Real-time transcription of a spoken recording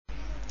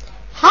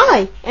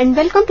Hi and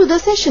welcome to the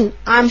session.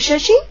 I am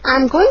Shashi. I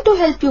am going to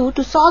help you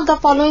to solve the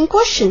following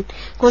question.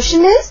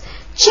 Question is,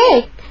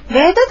 check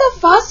whether the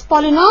first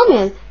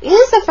polynomial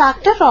is a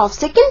factor of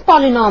second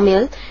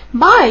polynomial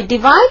by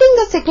dividing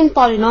the second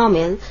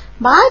polynomial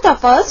by the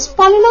first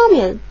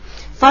polynomial.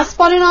 First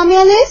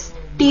polynomial is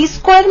t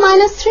squared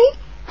minus 3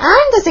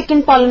 and the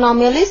second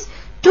polynomial is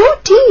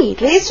 2t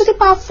raised to the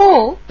power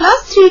 4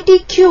 plus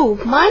 3t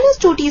cubed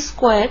minus 2t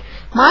squared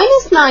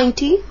minus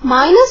 90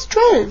 minus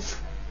 12.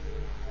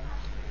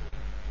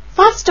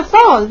 First of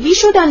all, we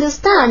should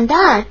understand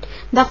that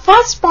the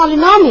first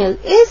polynomial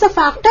is a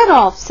factor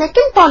of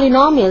second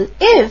polynomial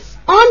if,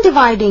 on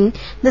dividing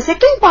the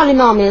second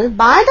polynomial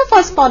by the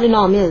first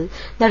polynomial,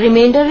 the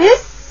remainder is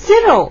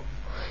 0.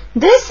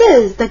 This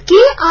is the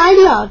key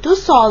idea to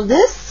solve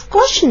this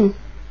question.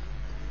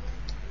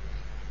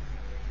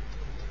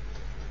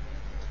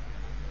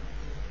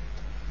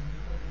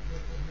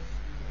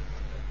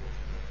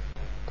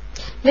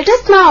 Let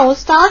us now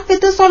start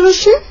with the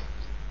solution.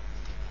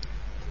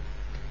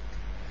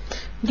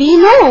 We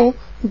know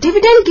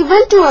dividend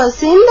given to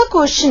us in the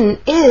question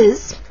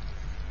is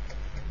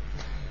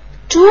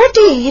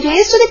 2t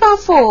raised to the power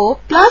 4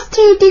 plus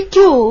 3t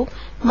cubed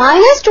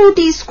minus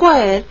 2t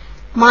squared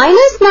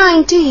minus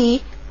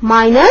 90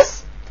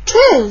 minus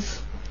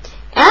 12,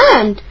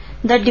 and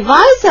the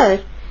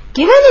divisor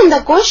given in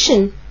the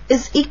question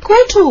is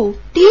equal to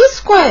t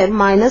squared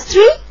minus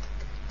 3.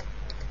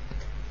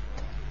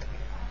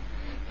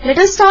 Let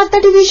us start the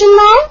division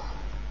now.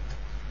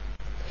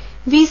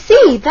 We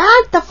see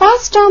that the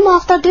first term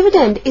of the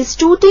dividend is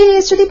 2t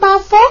raised to the power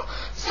 4.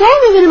 So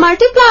we will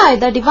multiply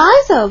the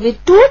divisor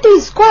with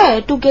 2t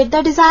squared to get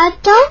the desired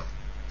term.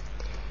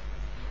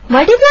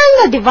 Multiplying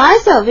the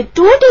divisor with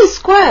 2t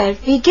squared,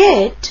 we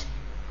get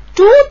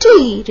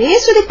 2t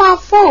raised to the power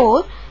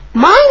 4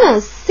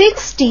 minus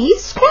 6t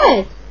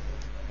squared.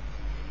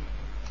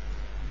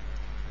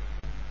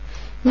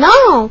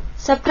 Now,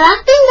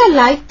 subtracting the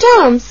like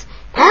terms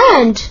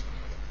and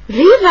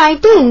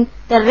rewriting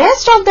the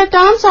rest of the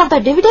terms of the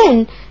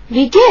dividend,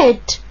 we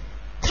get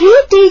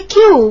 3t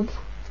cubed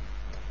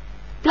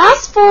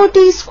plus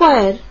 4t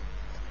squared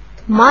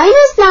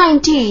minus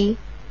 90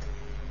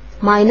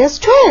 minus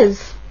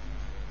 12.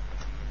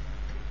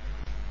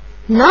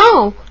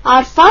 Now,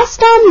 our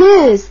first term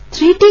is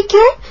 3t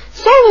cubed,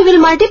 so we will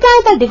multiply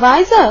the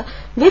divisor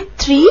with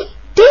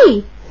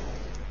 3t.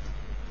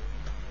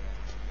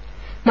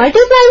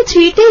 Multiplying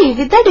 3t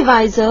with the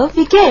divisor,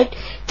 we get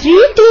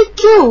 3t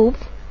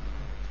cubed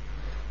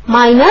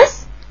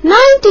minus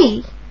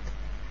 90.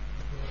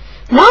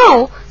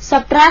 Now,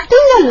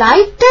 subtracting the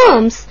like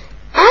terms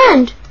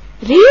and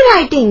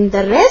rewriting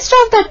the rest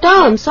of the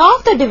terms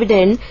of the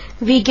dividend,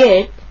 we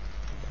get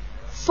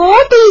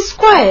 4t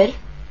squared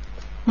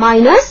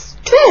minus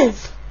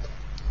 12.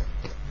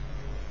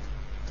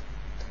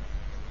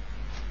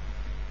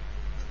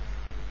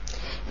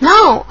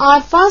 Now,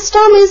 our first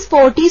term is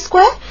 4t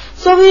squared,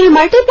 so we will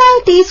multiply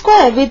t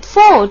squared with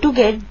 4 to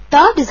get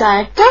the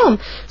desired term.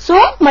 So,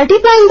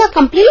 multiplying the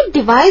complete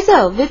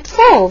divisor with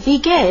 4, we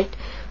get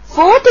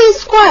 4t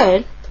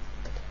squared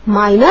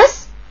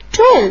minus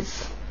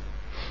 12.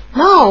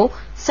 Now,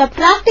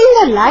 subtracting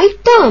the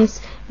like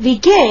terms, we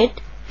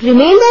get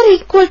remainder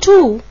equal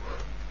to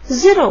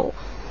 0.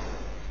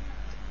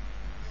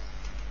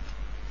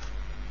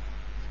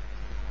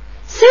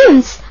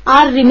 Since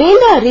our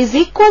remainder is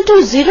equal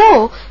to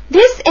 0,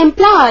 this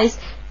implies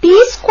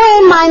t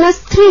squared minus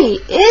 3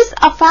 is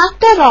a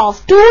factor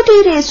of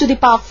 2t raised to the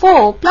power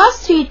 4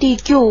 plus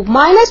 3t cubed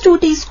minus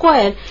 2t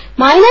squared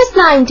minus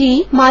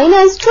 90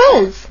 minus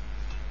 12.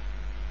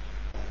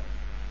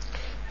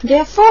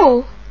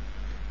 Therefore,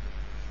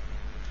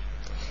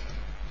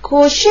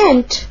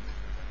 quotient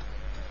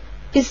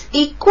is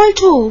equal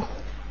to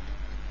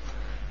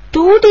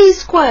 2t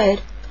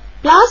squared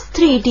plus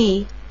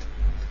 3t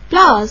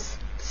plus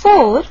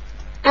 4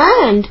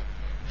 and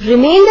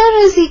remainder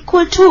is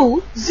equal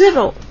to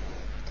 0.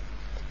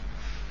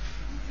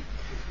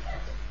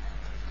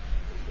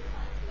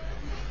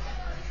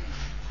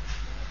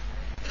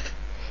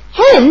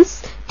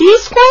 Hence, t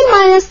squared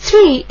minus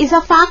 3 is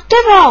a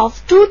factor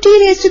of 2t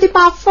raised to the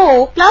power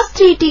 4 plus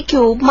 3t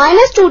cubed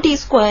minus 2t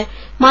squared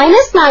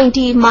minus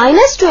 90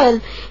 minus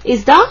 12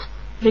 is the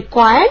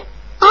required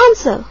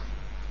answer.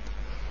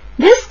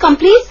 This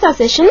completes the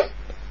session.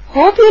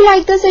 Hope you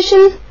like the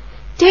session.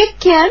 Take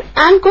care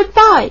and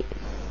goodbye.